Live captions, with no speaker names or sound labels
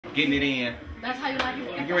getting it in. That's how you like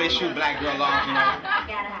it. You get ready to shoot Black Girl off, you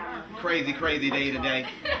know. Crazy, crazy day today.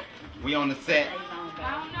 We on the set.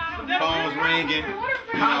 Phones ringing.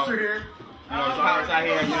 Cops are here. You know, the cops out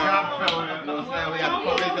here, you know. We got the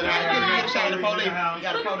police in here. Shane the police. We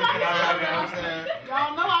got the police in here, you know what I'm saying?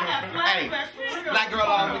 Y'all know I have flashbacks. Hey, Black Girl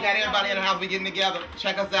off. We got everybody in the house. We getting together.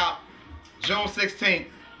 Check us out. June 16th.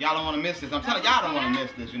 Y'all don't want to miss this. I'm telling y'all don't want to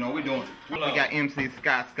miss this. You know, we doing. We got MC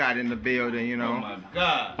Scott in the building. You know. Oh my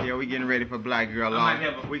God. Yeah, we getting ready for Black Girl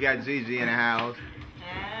off. We got Gigi in the house.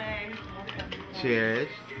 Hey. Cheers.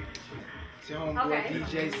 It's your homeboy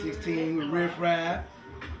DJ 16 with Riff Ride.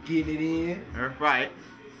 Getting it in. Right.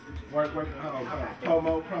 Work, hold on.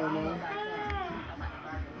 Promo.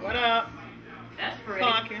 What up? That's pretty.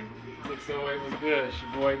 Talking. 608 was good. It's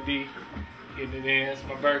your boy D. Getting it in. It's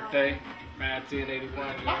my birthday.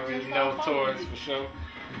 5/10/81. You already know. Taurus for sure.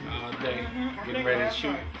 All day. Getting ready to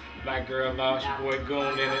shoot. Black Girl lost. Your boy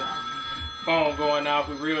Goon in it. Phone going off.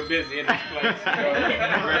 We're real busy in this place.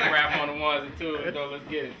 Rap on the ones and twos. So let's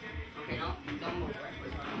get it. Okay, don't move.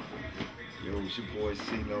 Yo, it's your boy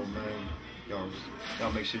CeeLo, man.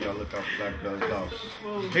 Y'all make sure y'all look out for Black Girl's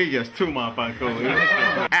house. He just too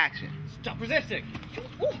motherfucking Action. Stop resisting.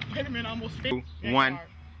 Ooh, wait a minute, I almost fit. 2, 1,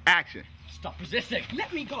 action. Stop resisting.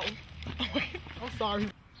 Let me go. I'm sorry.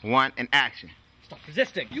 1 and action. Stop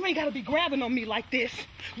resisting. You ain't gotta be grabbing on me like this.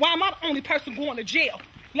 Why am I the only person going to jail?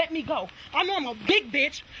 Let me go. I know I'm a big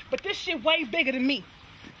bitch, but this shit way bigger than me.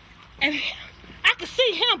 And I can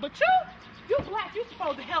see him, but you black, you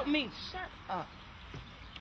supposed to help me. Shut up.